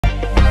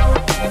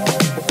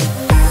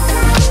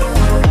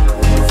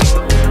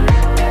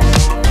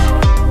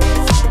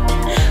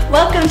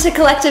Welcome to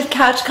Collective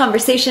Couch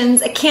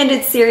Conversations, a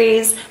candid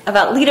series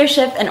about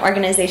leadership and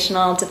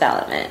organizational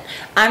development.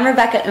 I'm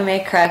Rebecca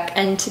Ume-Crook,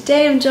 and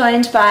today I'm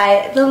joined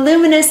by the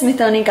luminous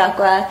Muthoni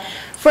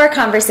for a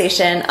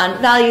conversation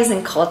on values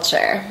and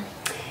culture.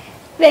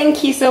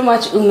 Thank you so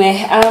much, Ume.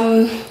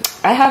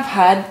 I have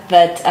heard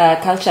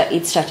that culture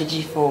eats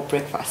strategy for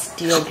breakfast.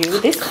 Do you agree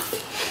with this?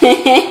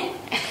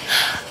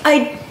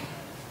 I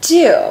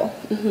do.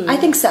 I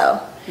think so.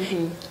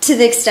 To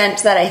the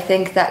extent that I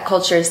think that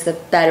culture is the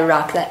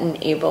bedrock that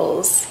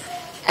enables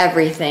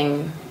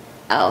everything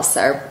else,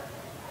 our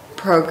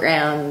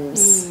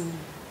programs,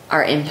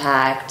 our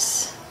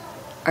impact,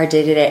 our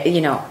day-to-day,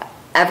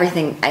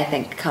 everything I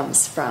think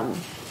comes from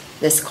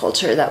this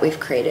culture that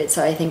we've created.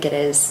 So I think it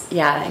is,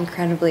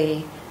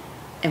 incredibly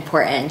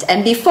important.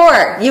 And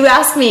before you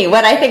ask me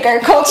what I think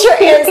our culture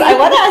is, I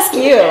want to ask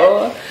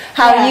you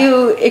how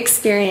you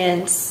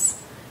experience.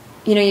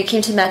 You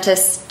came to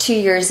Metis 2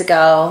 years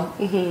ago.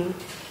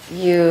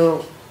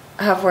 You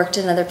have worked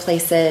in other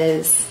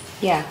places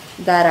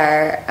that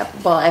are,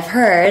 I've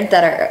heard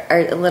that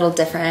are a little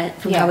different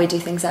from how we do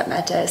things at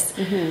Metis.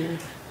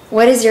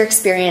 What is your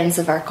experience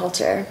of our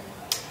culture?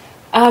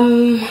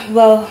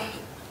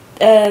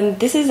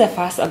 This is the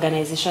first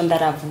organization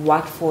that I've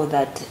worked for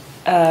that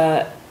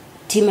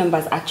team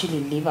members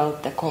actually live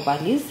out the core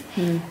values.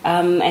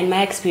 And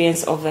my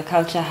experience of the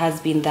culture has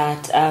been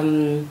that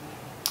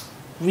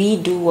we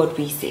do what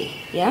we say,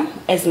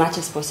 as much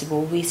as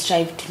possible. We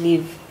strive to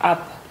live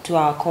up to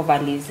our core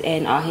values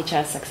and our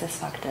HR success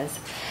factors.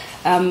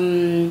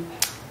 And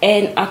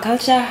our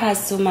culture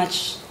has so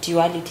much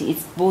duality.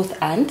 It's both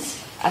and.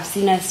 I've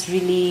seen us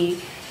really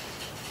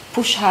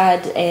push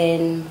hard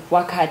and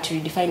work hard to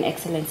redefine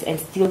excellence and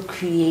still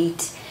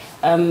create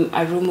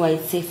a room where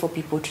it's safe for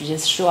people to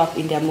just show up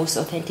in their most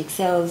authentic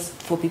selves,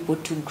 for people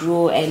to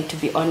grow and to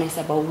be honest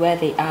about where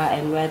they are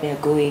and where they're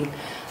going.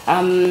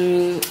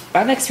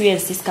 I've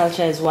experienced this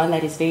culture as one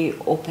that is very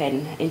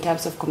open in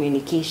terms of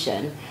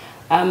communication.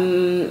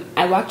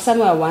 I worked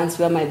somewhere once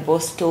where my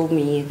boss told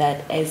me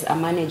that as a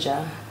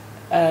manager,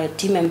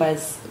 team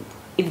members,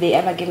 if they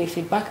ever gave me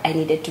feedback, I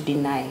needed to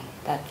deny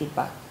that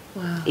feedback.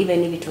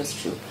 Even if it was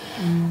true.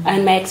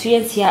 And my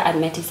experience here at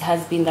Metis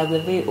has been that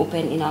we're very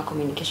open in our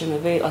communication, we're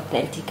very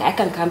authentic. I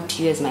can come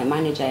to you as my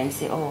manager and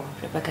say, oh,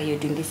 Rebecca, you're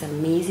doing this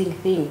amazing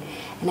thing,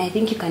 and I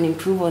think you can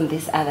improve on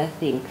this other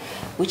thing,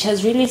 which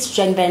has really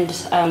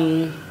strengthened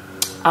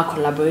our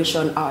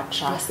collaboration, our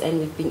trust, and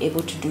we've been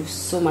able to do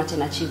so much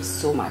and achieve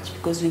so much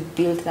because we've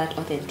built that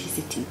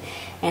authenticity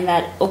and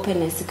that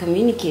openness to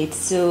communicate.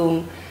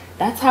 So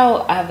that's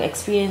how I've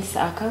experienced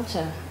our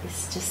culture.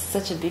 It's just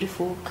such a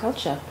beautiful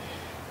culture.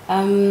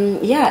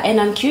 And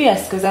I'm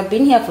curious because I've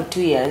been here for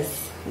 2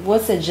 years.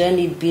 What's the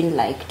journey been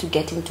like to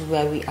getting to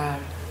where we are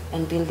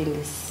and building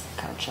this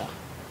culture?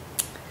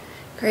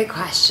 Great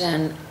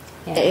question.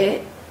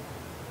 It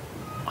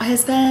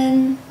has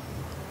been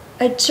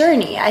a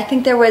journey. I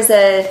think there was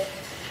a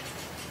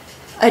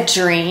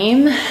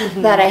dream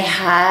that I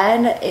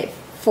had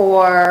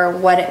for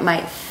what it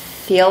might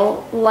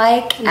feel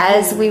like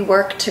as we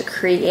work to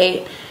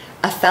create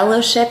a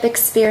fellowship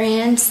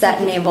experience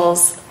that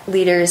enables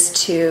leaders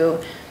to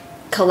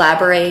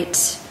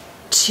collaborate,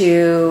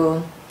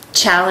 to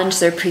challenge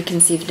their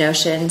preconceived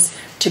notions,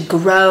 to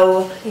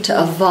grow,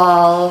 to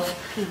evolve.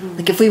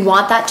 Like if we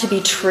want that to be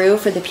true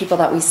for the people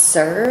that we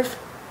serve,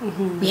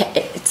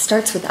 it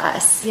starts with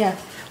us.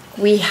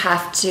 We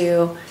have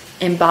to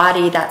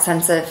embody that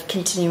sense of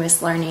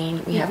continuous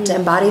learning. We have to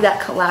embody that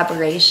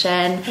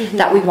collaboration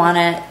that we want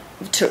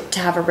to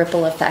have a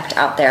ripple effect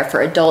out there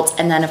for adults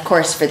and then of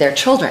course for their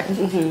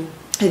children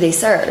who they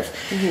serve.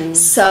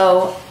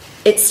 So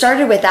it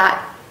started with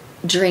that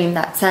dream,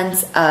 that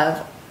sense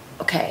of,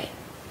 okay,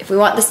 if we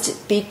want this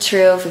to be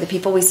true for the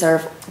people we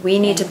serve, we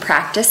need to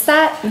practice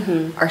that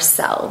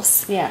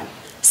ourselves.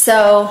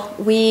 So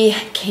we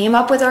came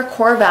up with our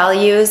core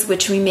values,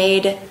 which we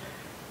made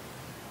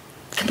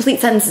complete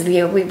sentences.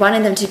 We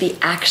wanted them to be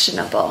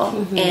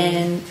actionable.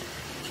 In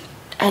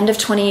end of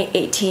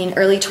 2018,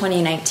 early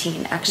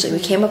 2019, actually, we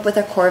came up with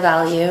our core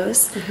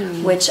values,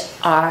 which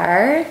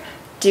are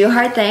do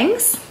hard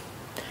things,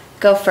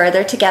 go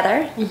further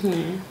together,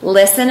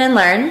 listen and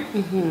learn,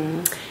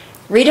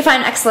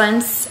 redefine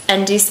excellence,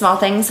 and do small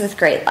things with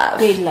great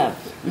love.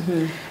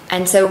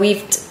 And so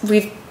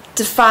we've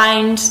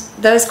defined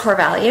those core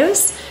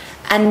values,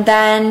 and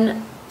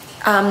then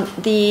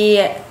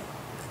the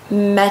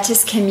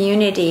Metis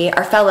community,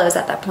 our fellows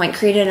at that point,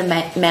 created a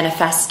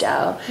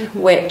manifesto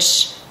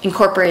which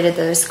incorporated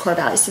those core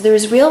values. So there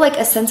was real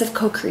a sense of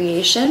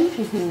co-creation.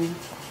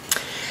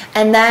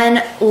 And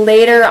then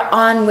later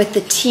on with the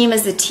team,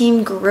 as the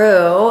team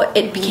grew,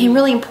 it became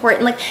really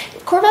important.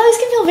 Core values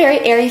can feel very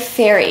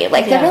airy-fairy.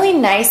 They're really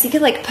nice. You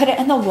could put it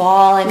on the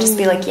wall and just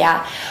be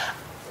I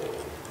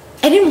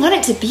didn't want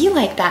it to be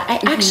like that. I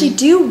actually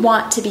do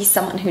want to be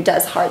someone who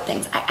does hard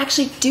things. I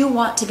actually do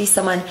want to be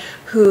someone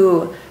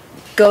who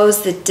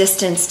goes the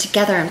distance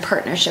together in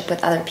partnership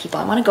with other people.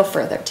 I want to go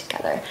further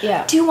together.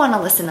 Yeah. I do want to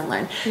listen and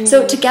learn.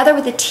 So together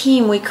with the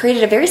team, we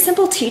created a very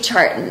simple T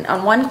chart. And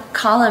on one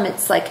column,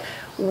 it's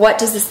what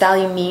does this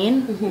value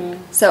mean?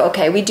 So,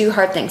 okay, we do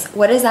hard things.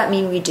 What does that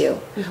mean we do?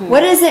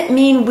 What does it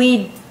mean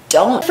we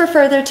don't for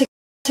further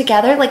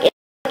together? Like,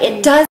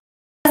 it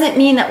doesn't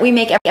mean that we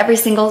make every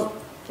single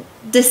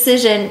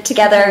decision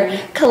together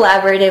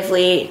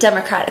collaboratively,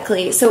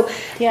 democratically. So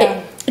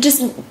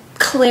just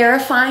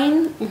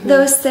clarifying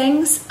those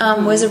things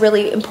was a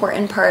really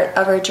important part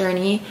of our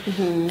journey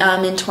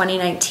in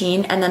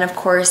 2019. And then, of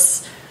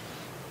course,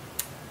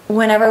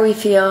 whenever we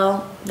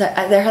feel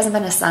that there hasn't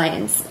been a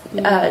science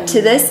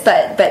to this,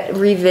 but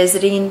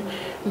revisiting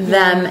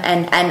them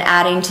and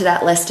adding to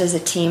that list as a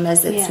team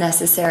as it's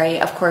necessary.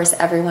 Of course,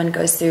 everyone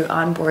goes through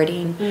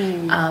onboarding,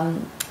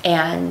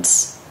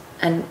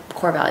 and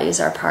core values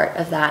are part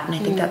of that. And I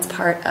think that's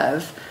part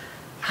of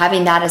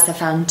having that as the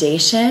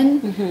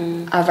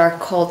foundation of our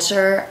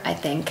culture, I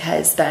think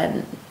has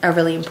been a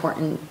really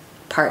important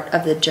part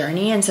of the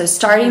journey. And so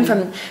starting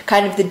from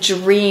kind of the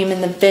dream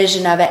and the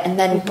vision of it and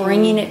then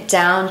bringing it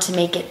down to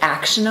make it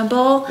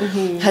actionable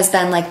has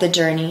been like the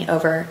journey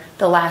over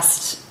the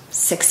last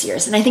 6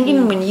 years. And I think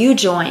even when you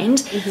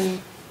joined,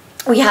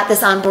 we had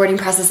this onboarding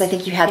process. I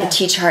think you had the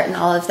T-chart and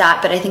all of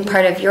that. But I think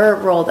part of your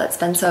role that's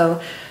been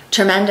so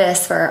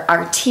tremendous for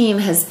our team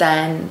has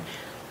been,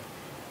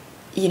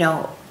 you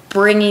know,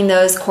 bringing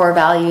those core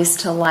values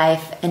to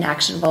life in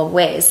actionable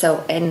ways.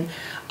 So in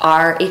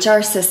our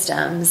HR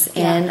systems,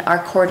 in our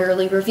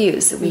quarterly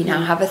reviews, we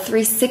now have a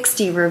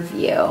 360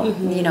 review,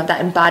 you know,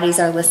 that embodies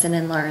our listen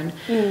and learn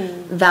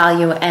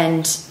value.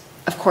 And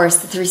of course,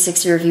 the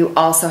 360 review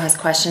also has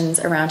questions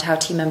around how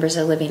team members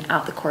are living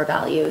out the core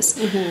values,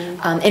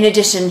 in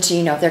addition to,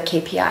 you know, their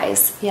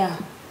KPIs.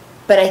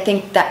 But I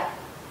think that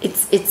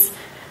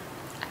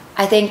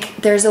I think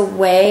there's a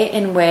way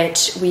in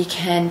which we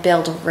can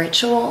build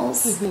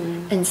rituals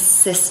and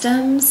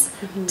systems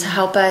to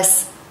help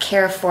us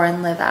care for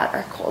and live out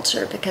our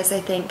culture, because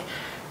I think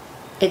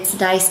it's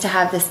nice to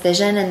have this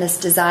vision and this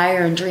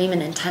desire and dream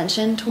and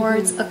intention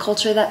towards a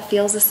culture that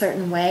feels a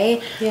certain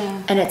way,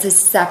 and it's a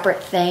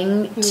separate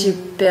thing to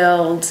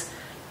build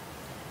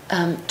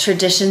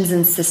traditions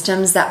and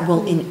systems that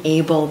will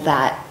enable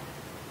that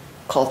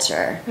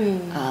culture.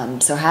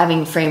 So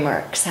having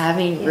frameworks,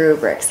 having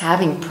rubrics,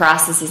 having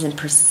processes and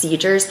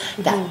procedures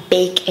that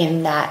bake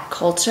in that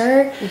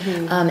culture.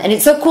 And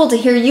it's so cool to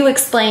hear you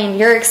explain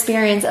your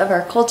experience of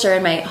our culture.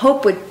 And my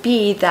hope would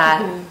be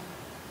that,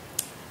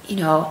 you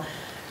know,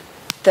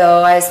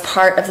 though I was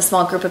part of the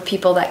small group of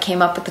people that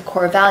came up with the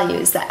core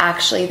values, that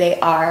actually they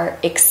are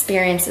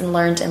experienced and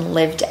learned and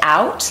lived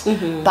out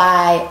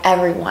by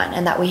everyone,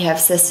 and that we have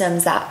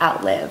systems that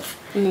outlive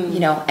you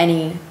know,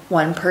 any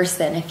one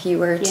person. If you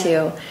were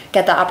to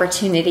get the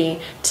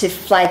opportunity to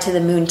fly to the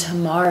moon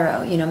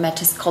tomorrow, you know,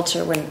 Metis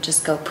culture wouldn't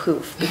just go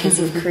poof, because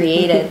you've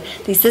created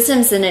these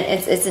systems, and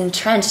it's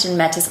entrenched, and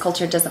Metis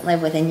culture doesn't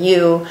live within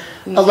you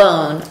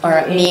alone,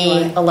 or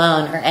me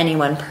alone, or any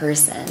one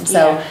person.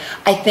 So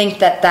I think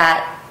that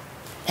that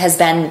has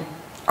been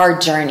our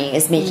journey,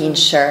 is making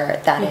sure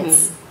that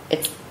it's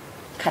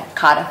kind of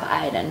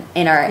codified and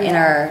in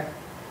our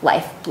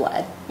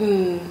lifeblood.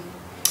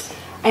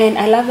 And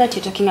I love that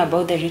you're talking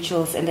about the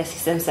rituals and the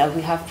systems that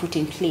we have put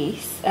in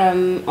place.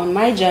 On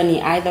my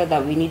journey, I thought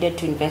that we needed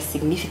to invest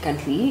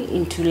significantly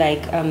into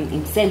like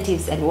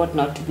incentives and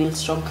whatnot to build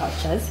strong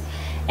cultures.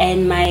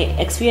 And my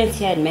experience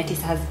here at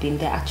Metis has been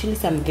there are actually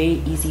some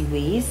very easy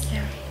ways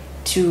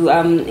to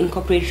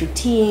incorporate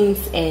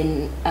routines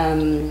and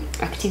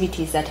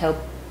activities that help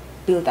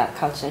build that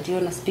culture. Do you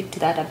want to speak to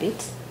that a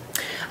bit?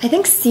 I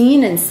think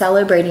seeing and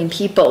celebrating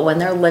people when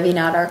they're living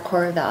out our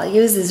core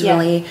values is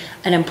really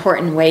an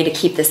important way to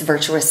keep this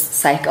virtuous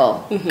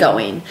cycle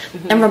going,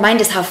 and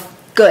remind us how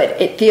good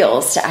it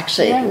feels to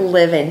actually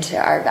live into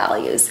our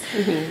values.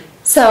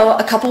 So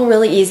a couple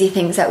really easy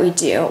things that we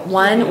do.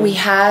 One, we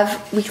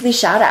have weekly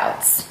shout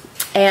outs,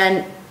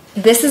 and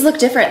this has looked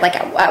different. Like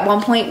at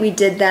one point we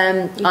did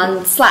them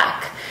on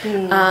Slack.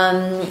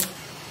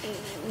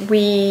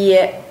 We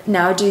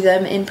now do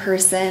them in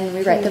person.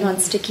 We write them on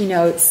sticky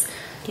notes.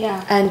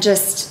 And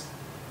just,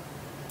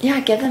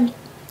 give them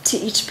to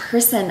each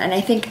person. And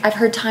I think I've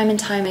heard time and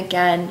time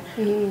again,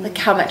 like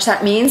how much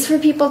that means for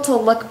people to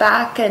look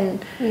back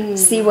and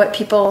see what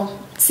people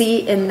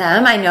see in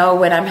them. I know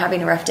when I'm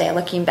having a rough day,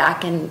 looking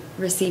back and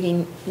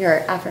receiving your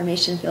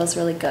affirmation feels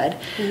really good.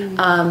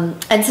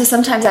 And so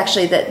sometimes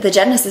actually the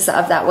genesis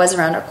of that was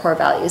around our core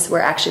values,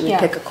 where actually we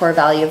pick a core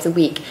value of the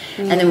week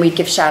and then we'd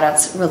give shout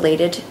outs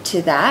related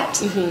to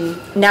that.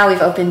 Now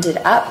we've opened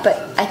it up, but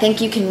I think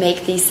you can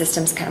make these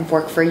systems kind of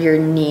work for your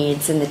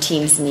needs and the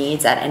team's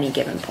needs at any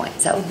given point.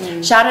 So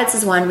shout outs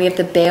is one. We have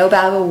the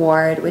Baobab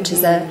Award, which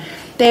is a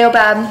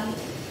Baobab,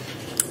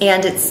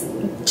 and it's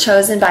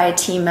chosen by a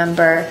team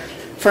member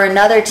for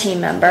another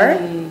team member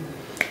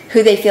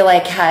who they feel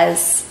like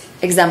has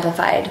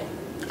exemplified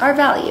our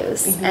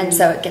values. And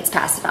so it gets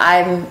passed. If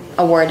I'm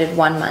awarded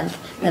 1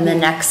 month, then the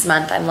next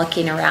month I'm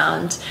looking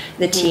around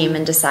the team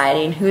and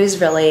deciding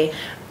who's really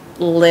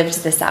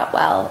lived this out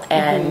well,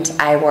 and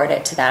I award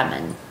it to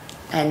them.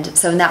 And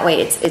so in that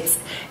way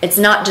it's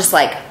not just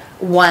like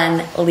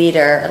one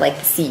leader, like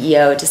the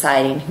CEO,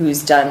 deciding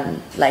who's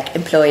done like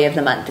employee of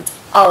the month. It's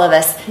all of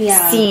us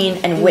seeing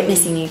and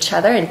witnessing each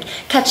other and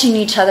catching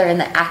each other in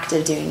the act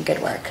of doing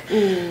good work.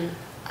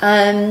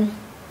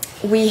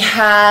 We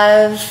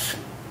have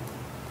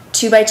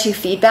 2x2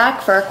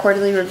 feedback for our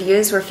quarterly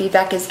reviews, where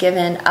feedback is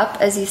given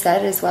up, as you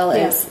said, as well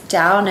as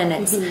down, and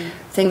it's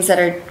things that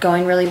are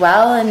going really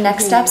well and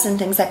next steps, and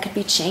things that could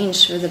be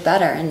changed for the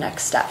better and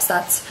next steps.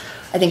 That's,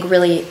 I think,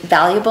 really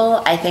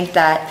valuable. I think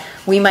that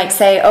we might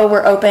say, oh,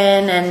 we're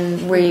open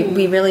and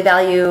we really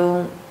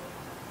value,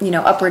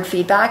 upward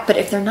feedback, but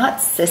if they're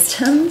not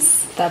systems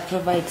that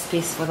provide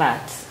space for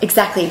that,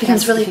 exactly, it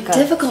becomes really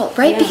difficult,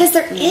 right? Because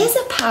there is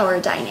a power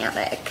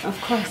dynamic, of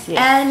course, yes.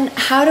 And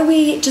how do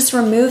we just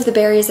remove the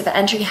barriers of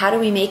entry? How do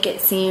we make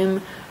it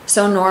seem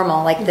so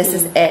normal, like this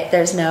is it,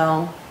 there's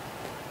no,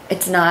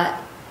 it's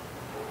not,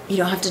 you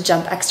don't have to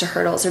jump extra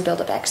hurdles or build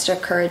up extra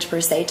courage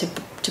per se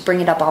to bring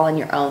it up all on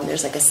your own.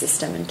 There's like a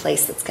system in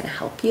place that's going to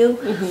help you.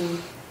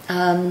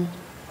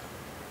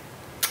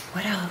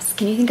 What else?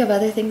 Can you think of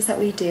other things that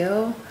we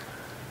do?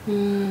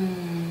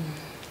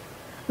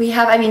 We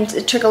have,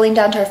 trickling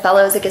down to our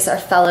fellows, I guess our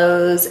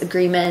fellows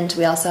agreement,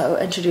 we also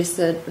introduce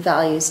the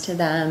values to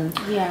them.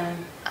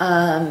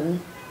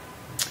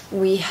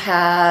 We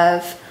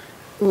have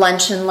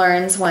lunch and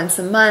learns once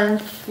a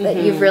month that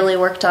you've really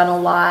worked on a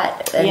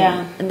lot,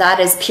 and that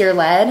is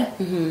peer-led,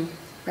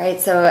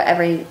 right? So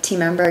every team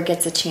member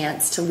gets a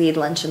chance to lead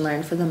lunch and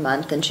learn for the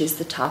month and choose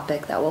the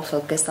topic that we'll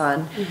focus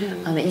on.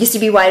 It used to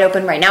be wide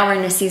open. Right now we're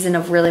in a season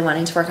of really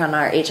wanting to work on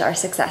our HR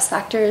success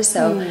factors,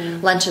 so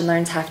lunch and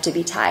learns have to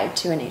be tied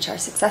to an HR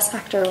success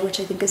factor, which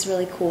I think is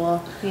really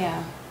cool.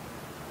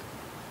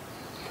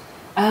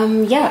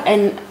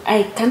 And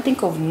I can't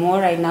think of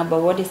more right now,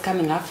 but what is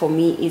coming up for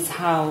me is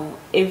how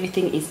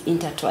everything is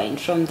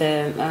intertwined, from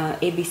the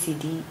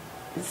ABCD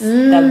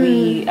that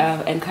we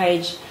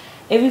encourage.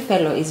 Every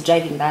fellow is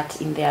driving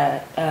that in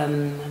their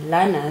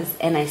learners,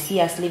 and I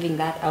see us living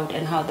that out,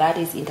 and how that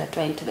is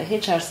intertwined to the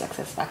HR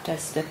success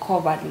factors, the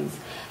core values,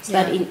 so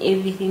that in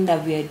everything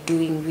that we are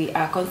doing, we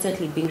are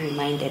constantly being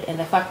reminded, and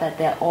the fact that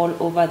they're all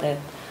over the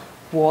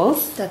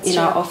walls in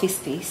our office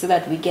space, so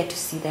that we get to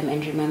see them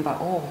and remember,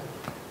 oh,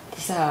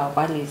 these are our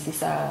values,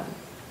 these are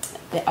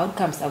the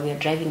outcomes that we are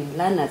driving in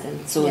learners,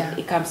 and so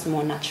it comes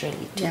more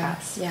naturally to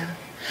us.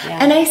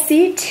 And I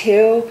see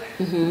too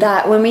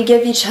that when we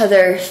give each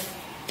other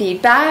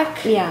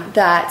feedback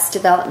that's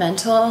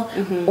developmental,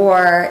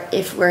 or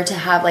if we're to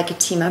have like a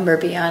team member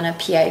be on a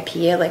PIP,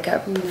 like a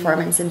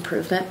performance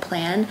improvement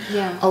plan,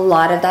 a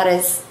lot of that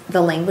is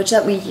the language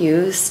that we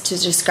use to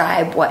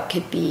describe what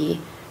could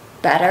be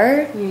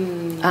better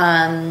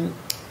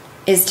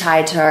is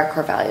tied to our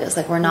core values.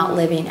 Like, we're not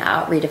living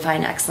out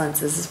redefine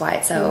excellence. This is why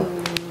it's so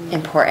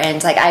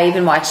important. Like, I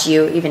even watch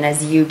you, even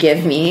as you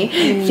give me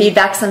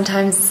feedback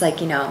sometimes, it's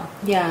like,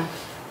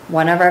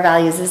 one of our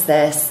values is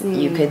this.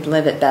 You could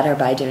live it better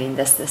by doing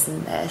this, this,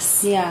 and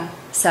this.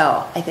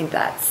 So I think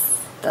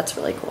that's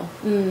really cool.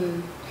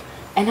 And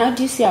how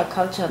do you see our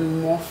culture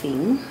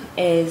morphing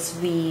as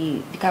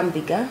we become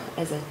bigger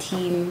as a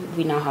team?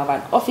 We now have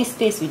an office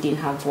space. We didn't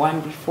have one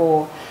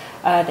before.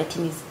 The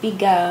team is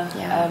bigger.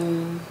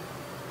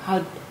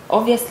 How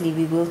obviously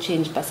we will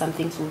change, but some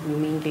things will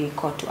remain very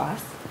core to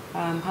us.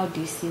 How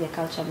do you see the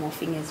culture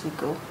morphing as we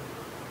go?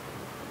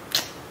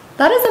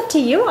 That is up to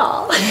you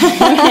all.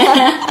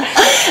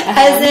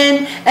 As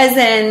in,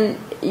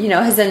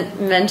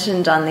 hasn't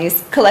mentioned on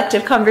these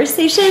collective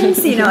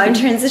conversations, I'm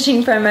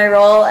transitioning from my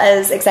role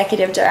as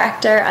executive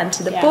director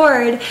onto the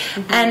board.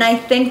 And I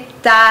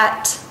think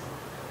that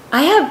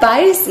I have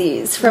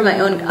biases from my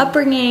own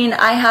upbringing.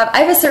 I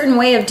have a certain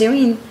way of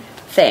doing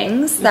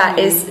things that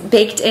is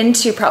baked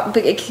into,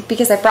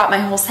 because I brought my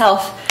whole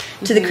self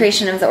to the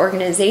creation of the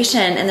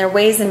organization, and there are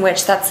ways in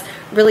which that's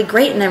really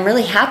great, and I'm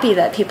really happy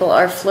that people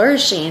are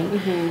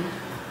flourishing.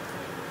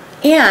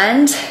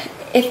 And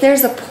if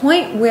there's a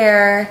point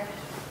where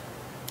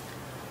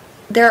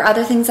there are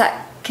other things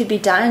that could be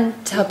done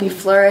to help you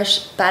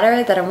flourish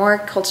better, that are more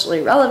culturally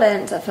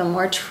relevant, that feel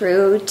more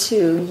true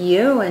to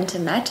you and to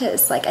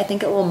Metis, like, I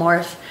think it will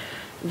morph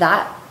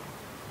that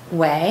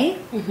way.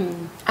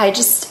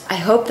 I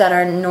hope that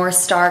our North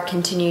Star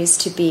continues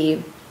to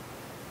be,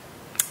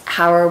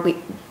 how are we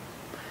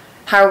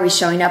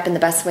showing up in the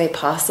best way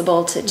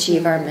possible to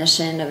achieve our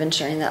mission of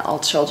ensuring that all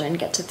children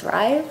get to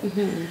thrive.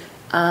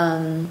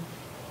 But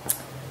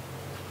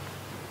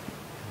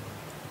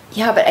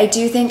I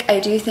do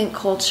think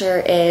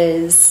culture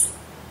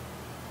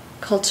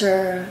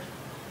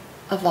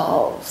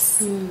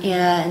evolves,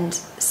 and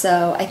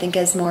so I think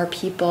as more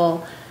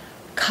people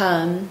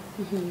come,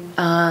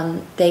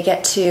 they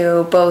get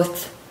to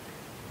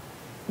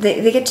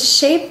they get to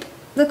shape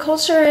the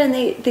culture, and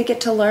they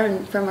get to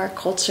learn from our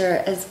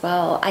culture as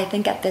well. I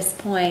think at this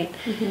point,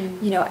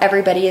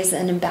 everybody is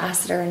an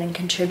ambassador and a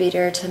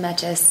contributor to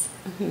Metis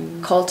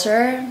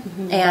culture,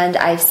 and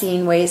I've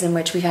seen ways in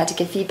which we've had to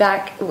give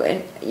feedback,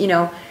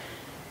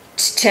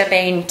 to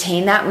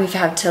maintain that. We've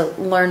had to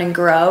learn and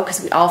grow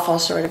because we all fall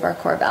short of our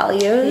core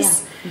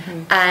values.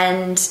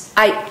 And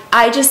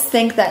I just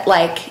think that,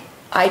 like,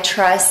 I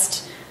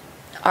trust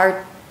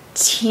our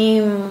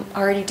team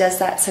already does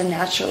that so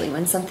naturally.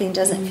 When something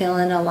doesn't feel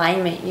in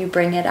alignment, you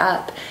bring it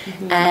up.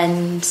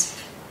 And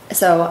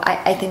so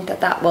I think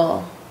that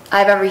will, I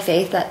have every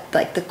faith that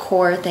like the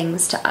core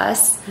things to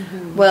us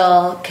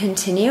will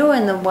continue,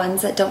 and the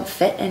ones that don't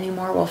fit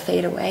anymore will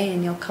fade away,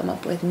 and you'll come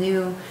up with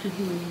new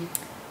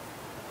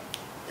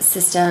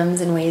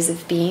systems and ways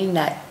of being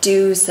that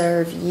do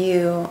serve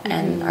you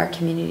and our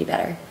community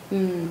better.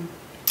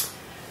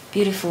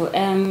 Beautiful.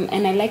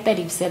 And I like that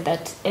you've said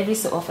that every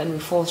so often we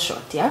fall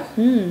short, yeah?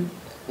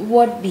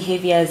 What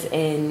behaviors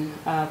and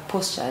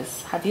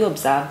postures have you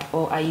observed,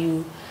 or are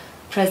you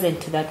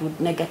present to that would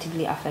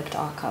negatively affect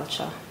our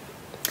culture?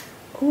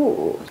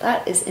 Ooh,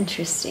 that is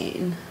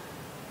interesting.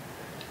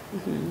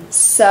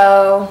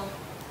 So,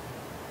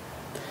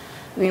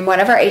 I mean, one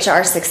of our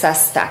HR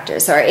success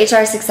factors, so our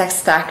HR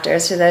success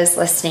factors for those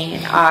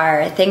listening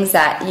are things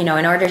that, you know,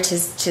 in order to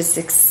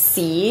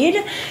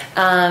succeed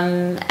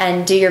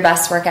and do your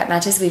best work at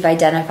Metis, we've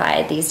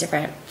identified these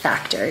different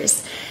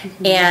factors.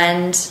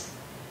 And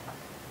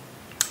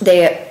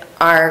they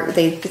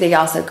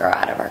also grow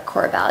out of our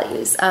core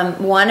values.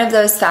 One of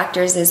those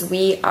factors is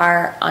we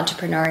are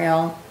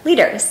entrepreneurial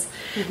leaders.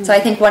 So I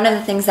think one of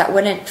the things that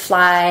wouldn't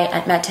fly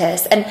at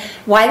Metis, and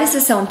why this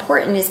is so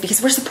important, is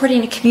because we're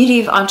supporting a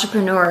community of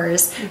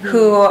entrepreneurs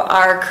who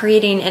are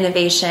creating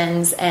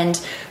innovations and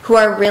who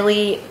are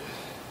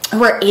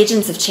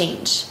agents of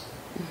change.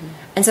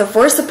 And so if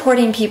we're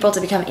supporting people to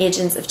become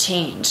agents of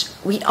change,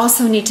 we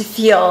also need to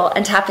feel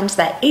and tap into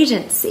that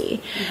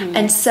agency.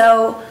 And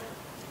so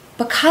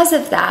because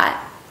of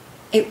that,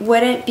 it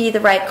wouldn't be the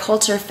right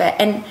culture fit.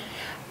 And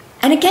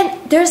again,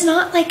 there's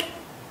not like,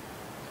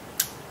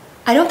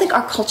 I don't think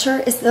our culture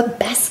is the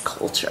best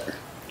culture.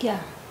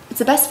 Yeah. It's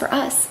the best for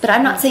us. But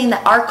I'm not saying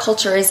that our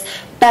culture is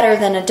better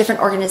than a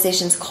different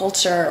organization's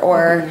culture,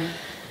 or,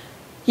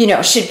 you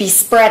know, should be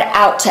spread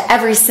out to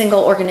every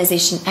single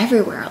organization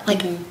everywhere.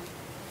 Like,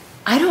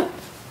 I don't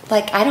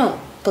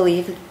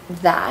believe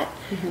that.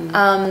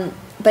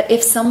 But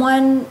if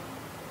someone,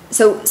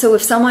 so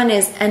if someone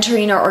is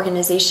entering our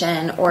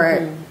organization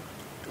or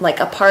like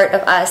a part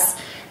of us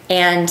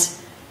and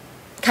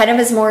kind of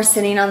is more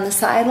sitting on the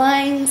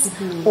sidelines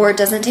or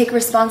doesn't take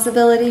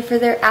responsibility for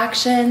their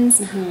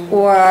actions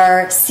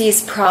or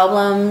sees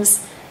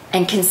problems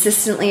and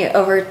consistently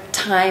over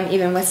time,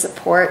 even with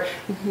support,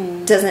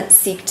 doesn't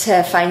seek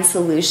to find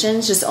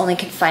solutions, just only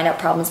can find out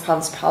problems,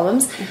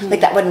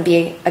 like that wouldn't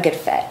be a good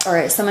fit.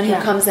 Or someone who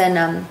comes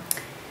in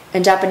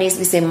Japanese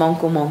we say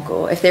monku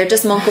monku. If they're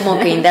just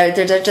monku-monkuing,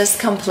 they're just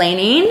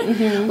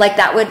complaining, like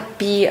that would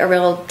be a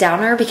real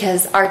downer,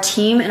 because our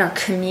team and our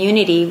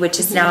community, which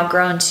has now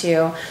grown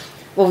to,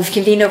 well, we've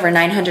convened over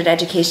 900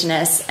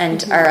 educationists,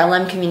 and our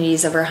LM community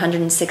is over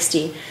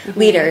 160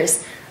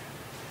 leaders.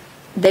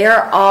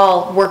 They're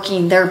all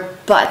working their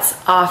butts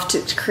off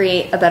to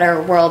create a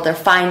better world. They're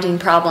finding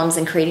problems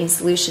and creating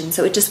solutions.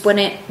 So it just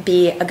wouldn't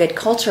be a good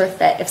culture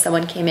fit if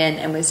someone came in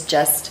and was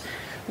just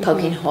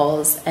poking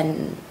holes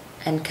and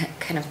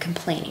kind of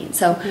complaining.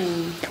 So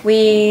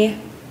we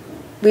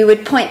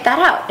would point that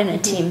out in a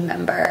team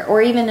member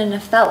or even in a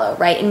fellow,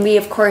 right? And we,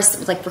 of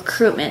course, like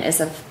recruitment is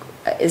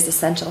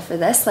essential for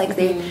this. Like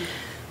we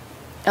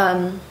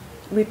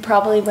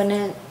probably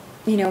wouldn't,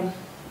 you know,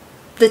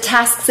 the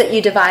tasks that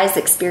you devise,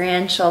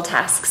 experiential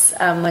tasks,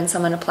 when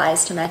someone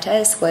applies to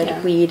Metis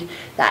would weed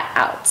that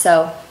out.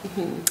 So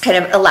kind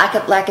of a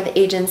lack of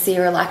agency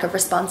or a lack of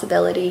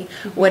responsibility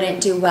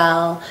wouldn't do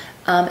well.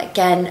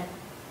 Again,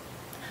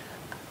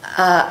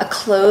 a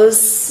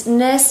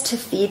closeness to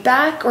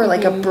feedback or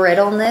like a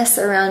brittleness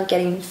around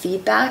getting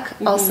feedback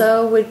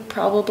also would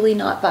probably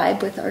not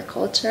vibe with our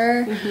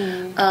culture,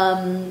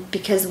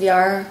 because we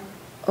are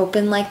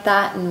open like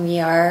that, and we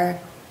are,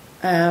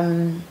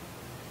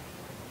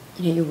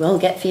 you will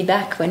get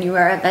feedback when you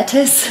are at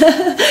Metis.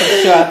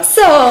 Sure.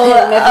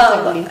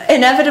 So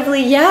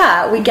inevitably,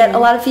 we get a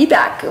lot of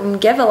feedback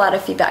and give a lot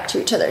of feedback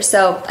to each other.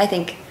 So I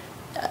think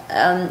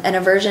an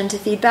aversion to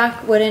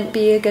feedback wouldn't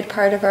be a good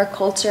part of our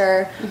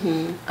culture.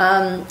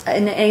 And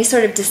any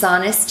sort of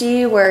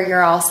dishonesty where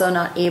you're also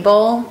not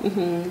able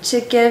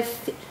to give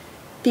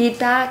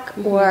feedback,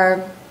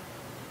 or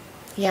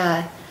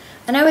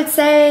and I would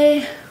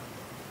say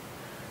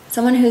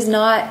someone who's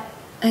not,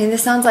 I mean,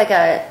 this sounds like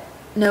a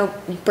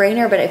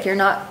no-brainer, but if you're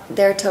not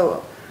there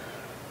to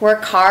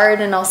work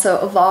hard and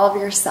also evolve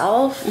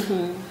yourself,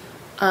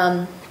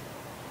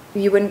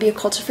 you wouldn't be a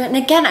culture fit. And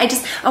again,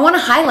 I want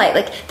to highlight,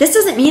 like, this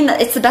doesn't mean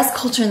that it's the best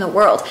culture in the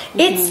world.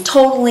 It's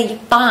totally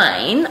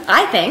fine,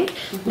 I think.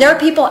 There are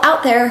people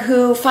out there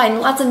who find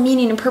lots of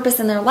meaning and purpose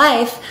in their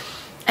life,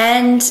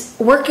 and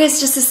work is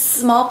just a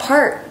small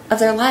part of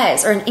their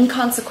lives, or an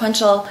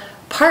inconsequential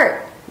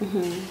part.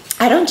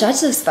 I don't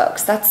judge those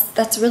folks.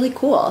 That's really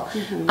cool.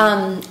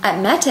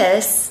 At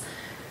Metis,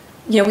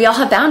 we all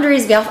have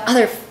boundaries. We all have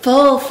other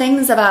full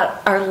things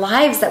about our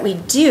lives that we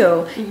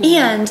do.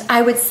 And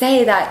I would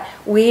say that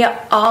we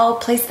all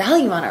place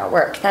value on our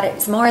work, that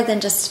it's more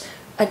than just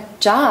a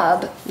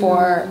job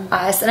for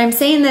us. And I'm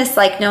saying this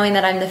like knowing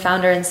that I'm the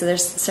founder, and so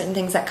there's certain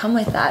things that come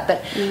with that.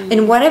 But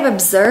in what I've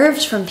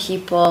observed from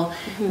people,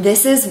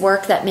 this is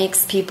work that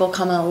makes people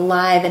come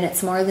alive, and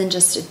it's more than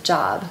just a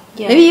job.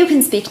 Yeah. Maybe you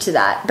can speak to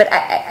that. But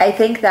I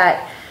think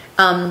that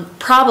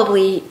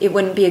probably it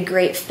wouldn't be a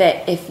great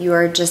fit if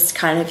you're just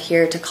kind of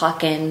here to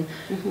clock in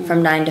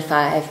from 9 to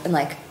 5 and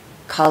like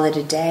call it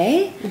a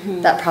day.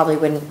 That probably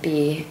wouldn't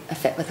be a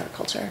fit with our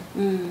culture.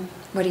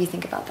 What do you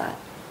think about that?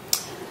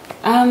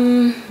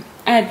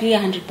 I agree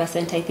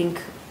 100%. I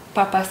think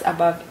purpose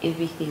above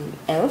everything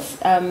else.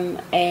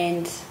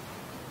 And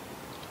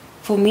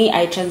for me,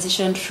 I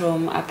transitioned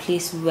from a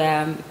place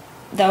where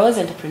there was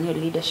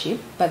entrepreneurial leadership,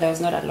 but there was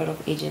not a lot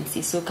of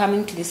agency. So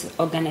coming to this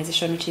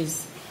organization, which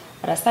is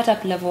at a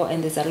startup level,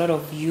 and there's a lot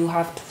of, you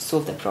have to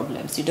solve the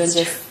problems. You don't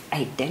just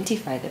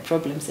identify the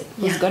problems.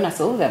 Who's going to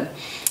solve them?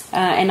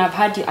 And I've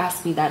had you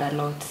ask me that a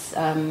lot.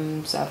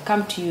 So I've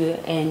come to you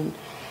and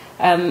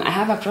I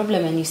have a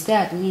problem, and you stare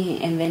at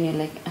me, and then you're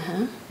like,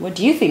 what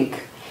do you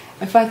think?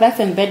 In fact, that's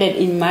embedded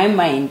in my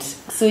mind.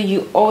 So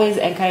you always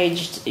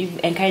encouraged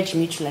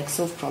me to like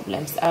solve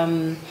problems.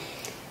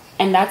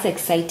 And that's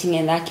exciting,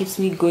 and that keeps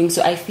me going.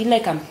 So I feel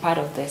like I'm part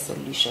of the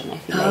solution. I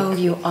feel like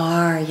you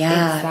are.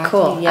 Yeah. Exactly,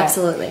 cool. Yeah.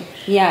 Absolutely.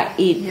 Yeah.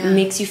 It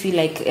makes you feel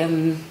like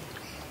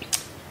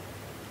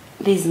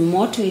there's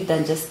more to it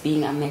than just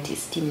being a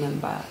Metis team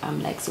member.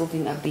 I'm like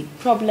solving a big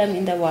problem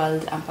in the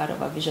world. I'm part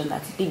of a vision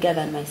that's bigger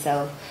than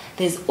myself.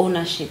 There's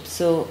ownership.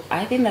 So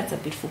I think that's a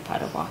beautiful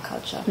part of our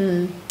culture.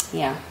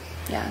 Yeah.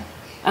 Yeah.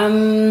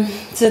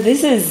 So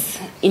this is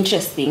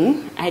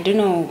interesting. I don't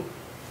know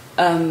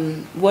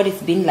what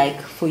it's been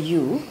like for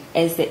you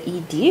as the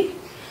ED,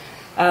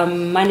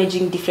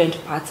 managing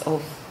different parts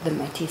of the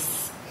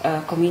Metis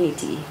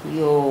community.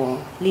 You're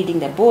leading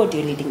the board,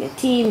 you're leading the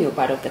team, you're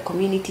part of the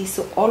community,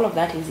 so all of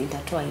that is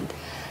intertwined.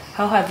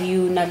 How have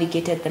you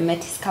navigated the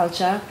Metis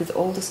culture with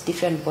all those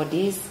different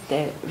bodies,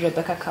 the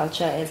Rebecca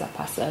culture as a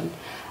person,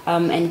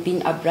 and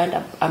being a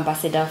brand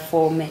ambassador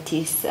for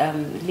Metis,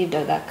 lived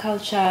out that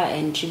culture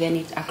and driven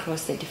it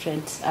across the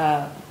different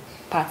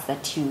parts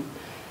that you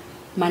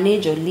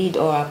manage or lead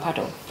or are part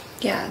of?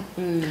 Yeah.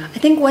 I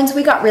think once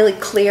we got really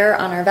clear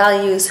on our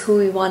values, who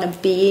we want to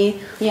be,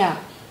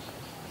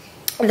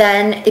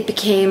 then it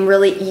became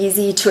really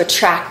easy to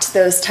attract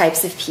those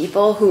types of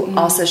people who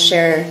also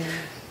share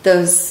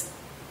those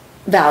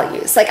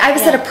values. Like I have a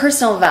set of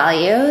personal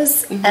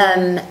values,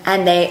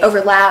 and they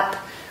overlap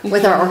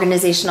with our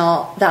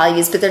organizational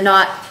values, but they're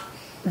not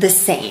the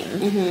same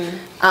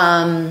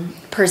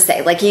per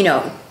se. Like, you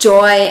know,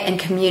 joy and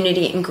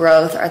community and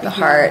growth are at the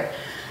heart,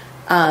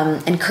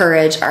 and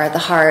courage are at the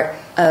heart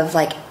of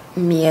like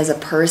me as a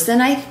person,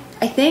 I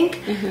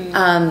think.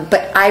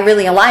 But I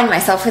really align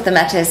myself with the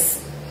Metis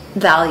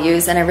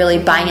values, and I really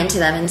buy into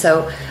them. And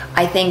so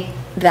I think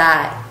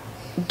that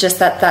just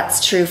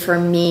that's true for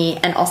me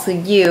and also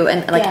you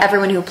and like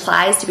everyone who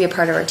applies to be a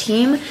part of our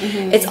team.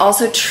 It's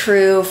also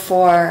true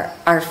for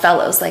our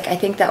fellows. Like I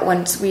think that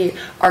once we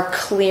are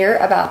clear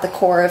about the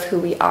core of who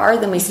we are,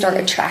 then we start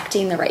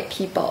attracting the right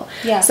people.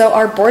 So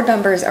our board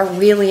members are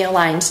really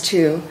aligned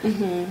to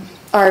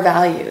our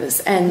values,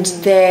 and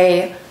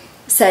they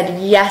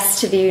said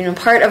yes to being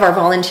part of our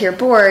volunteer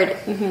board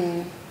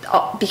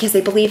because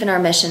they believe in our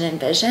mission and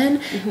vision,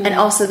 and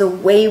also the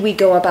way we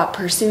go about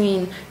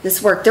pursuing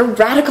this work. They're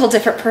radical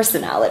different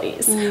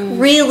personalities,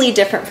 really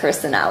different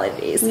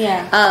personalities,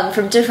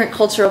 from different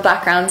cultural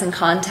backgrounds and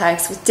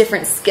contexts with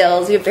different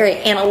skills. We have very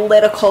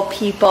analytical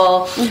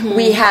people.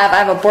 I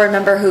have a board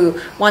member who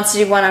wants to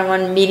do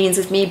one-on-one meetings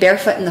with me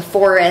barefoot in the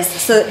forest.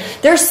 So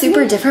they're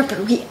super different, but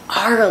we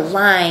are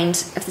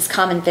aligned with this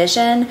common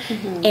vision,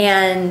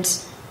 and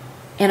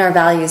our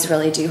values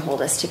really do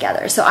hold us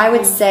together. So I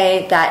would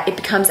say that it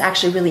becomes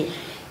actually really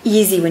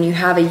easy when you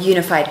have a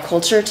unified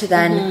culture to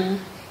then,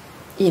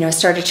 you know,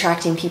 start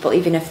attracting people,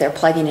 even if they're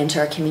plugging into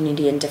our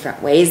community in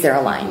different ways, they're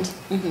aligned.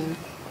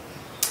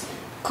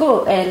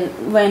 Cool.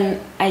 And when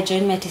I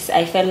joined Metis,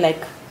 I felt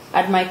like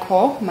at my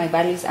core, my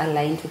values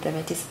aligned with the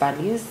Metis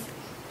values,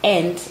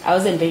 and I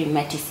wasn't very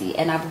Metis-y,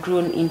 and I've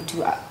grown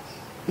into,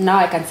 now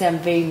I can say I'm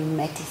very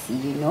Metis-y,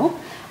 you know.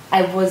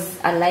 I was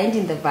aligned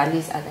in the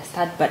values at the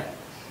start, but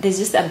there's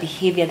just a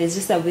behavior, there's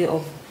just a way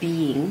of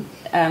being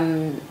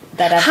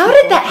that How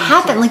did that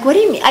happen? Like, what do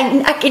you mean?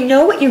 I can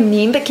know what you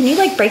mean, but can you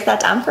like break that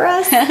down for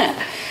us?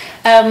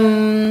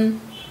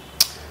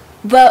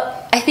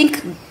 Well, I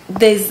think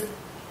there's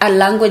a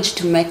language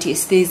to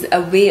Metis, there's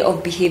a way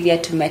of behavior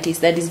to Metis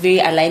that is very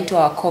aligned to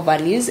our core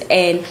values,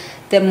 and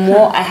the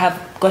more I have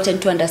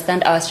gotten to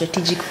understand our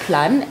strategic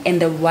plan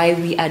and the why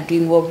we are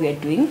doing what we are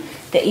doing,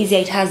 the easier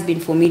it has been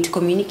for me to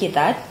communicate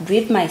that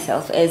with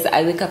myself as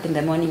I wake up in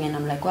the morning and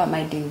I'm like, why am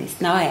I doing this?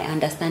 Now I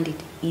understand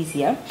it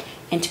easier,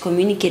 and to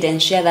communicate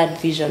and share that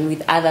vision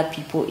with other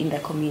people in the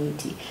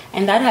community.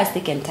 And that has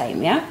taken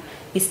time,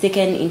 It's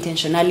taken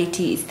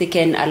intentionality, it's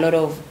taken a lot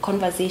of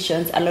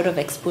conversations, a lot of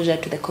exposure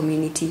to the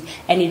community,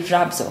 and it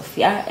rubs off,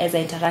 As I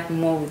interact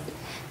more with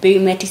very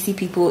Metis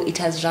people, it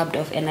has rubbed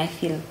off, and I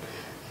feel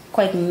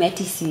quite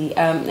Metis-y,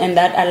 and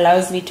that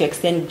allows me to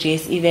extend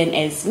grace even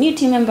as new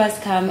team members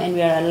come and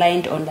we are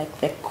aligned on like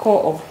the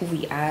core of who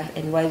we are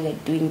and why we're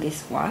doing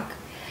this work,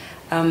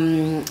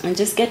 and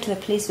just get to the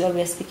place where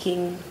we're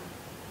speaking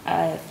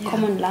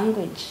common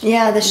language.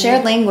 Yeah, the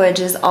shared language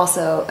is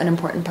also an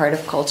important part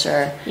of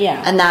culture.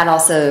 Yeah. And that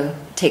also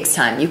takes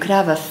time. You could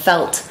have a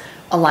felt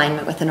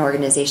alignment with an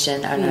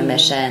organization and a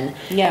mission.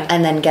 Yeah.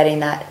 And then getting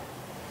that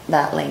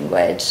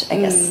language, I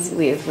guess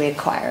we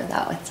acquire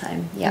that with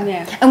time.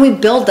 Yeah. And we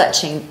build that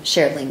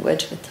shared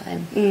language with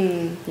time.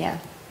 Yeah.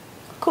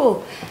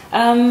 Cool.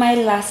 My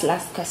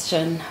last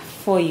question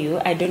for you.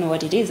 I don't know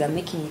what it is. I'm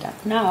making it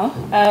up now.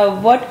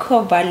 What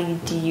core value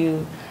do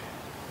you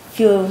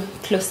feel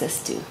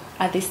closest to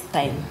at this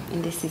time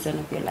in this season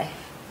of your life?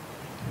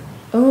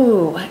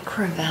 Ooh, what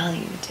core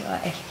value do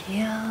I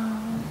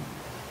feel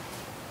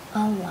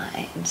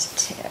aligned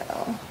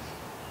to?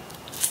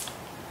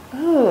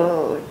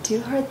 Ooh,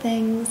 do hard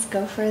things,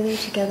 go further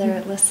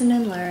together, listen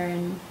and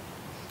learn,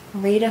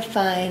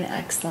 redefine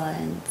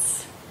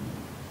excellence,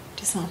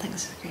 do small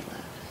things with great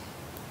love.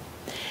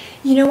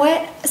 You know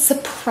what?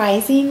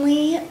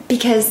 Surprisingly,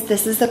 because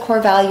this is the core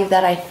value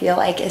that I feel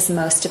like is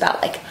most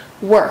about like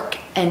work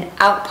and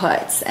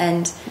outputs,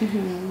 and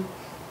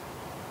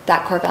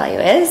that core value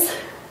is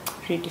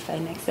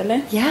redefine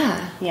excellence.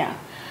 Yeah.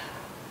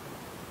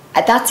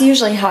 That's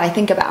usually how I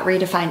think about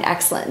redefine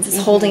excellence. It's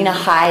holding a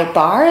high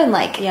bar and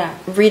like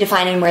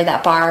redefining where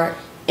that bar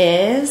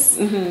is,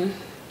 and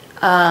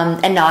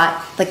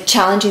not like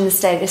challenging the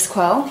status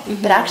quo.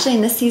 But actually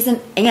in this season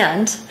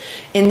and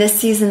in this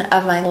season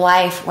of my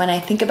life, when I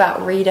think about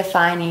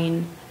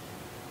redefining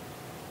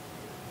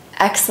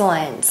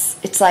excellence,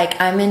 it's like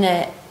I'm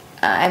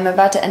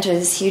about to enter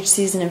this huge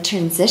season of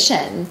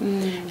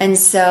transition. And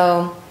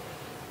so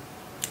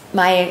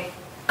my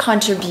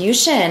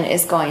contribution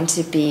is going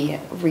to be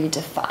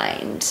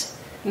redefined.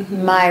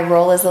 My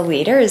role as a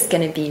leader is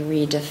going to be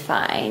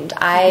redefined.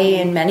 I,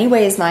 in many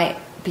ways, might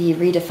be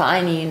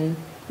redefining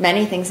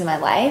many things in my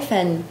life,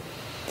 and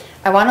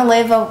I want to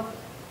live a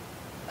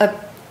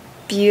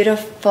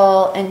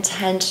beautiful,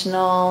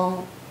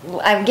 intentional,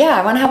 I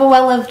want to have a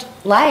well-lived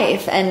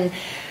life, and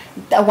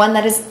one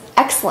that is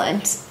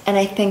excellent. And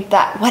I think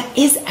that what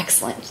is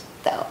excellent,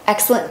 though?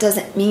 Excellent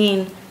doesn't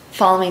mean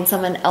following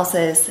someone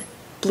else's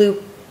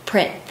blueprint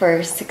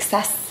for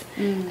success.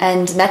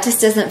 And Metis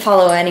doesn't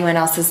follow anyone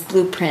else's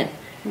blueprint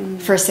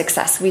for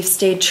success. We've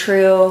stayed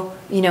true,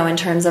 in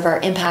terms of our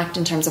impact,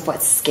 in terms of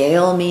what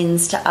scale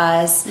means to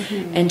us,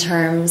 in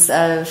terms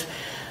of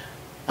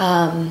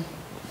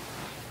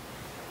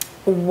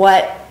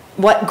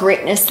what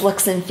greatness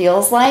looks and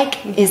feels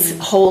like is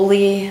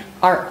wholly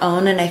our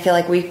own. And I feel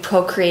like we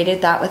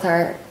co-created that with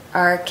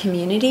our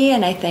community.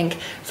 And I think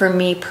for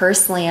me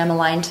personally, I'm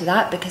aligned to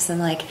that, because I'm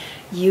like,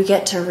 you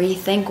get to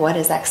rethink what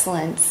is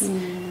excellence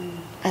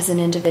as an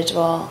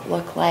individual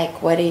look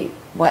like.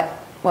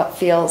 What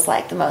feels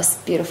like the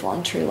most beautiful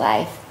and true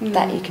life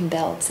that you can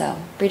build. So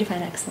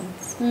redefine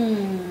excellence.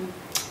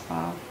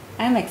 Wow,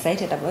 I'm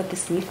excited about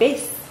this new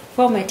phase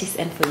for Metis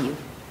and for you.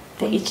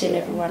 For each and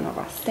every one of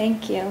us.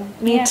 Thank you.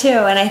 Me too.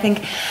 And I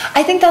think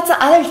that's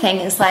the other thing,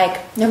 is like,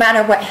 no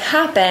matter what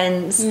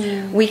happens,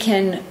 we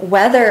can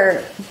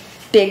weather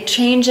big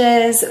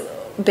changes,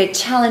 big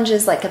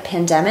challenges like a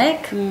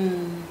pandemic.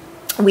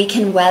 We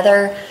can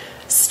weather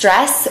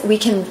stress. We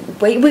can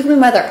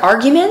weather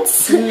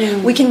arguments.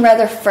 We can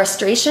weather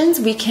frustrations.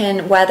 We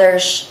can weather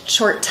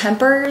short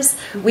tempers.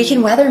 We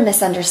can weather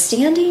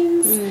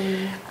misunderstandings.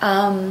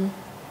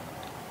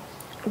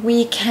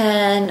 We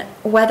can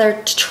weather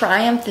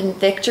triumph and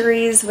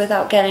victories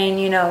without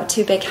getting,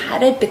 too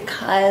big-headed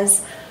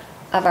because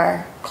of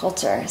our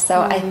culture.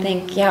 So I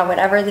think,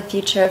 whatever the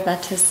future of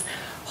Metis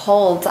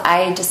holds,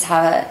 I just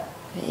have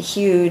a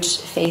huge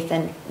faith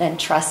and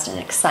trust and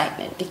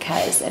excitement,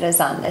 because it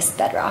is on this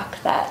bedrock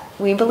that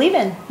we believe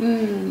in.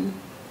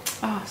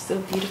 Oh, so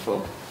beautiful.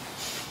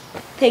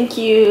 Thank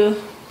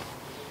you.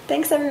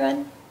 Thanks,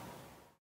 everyone.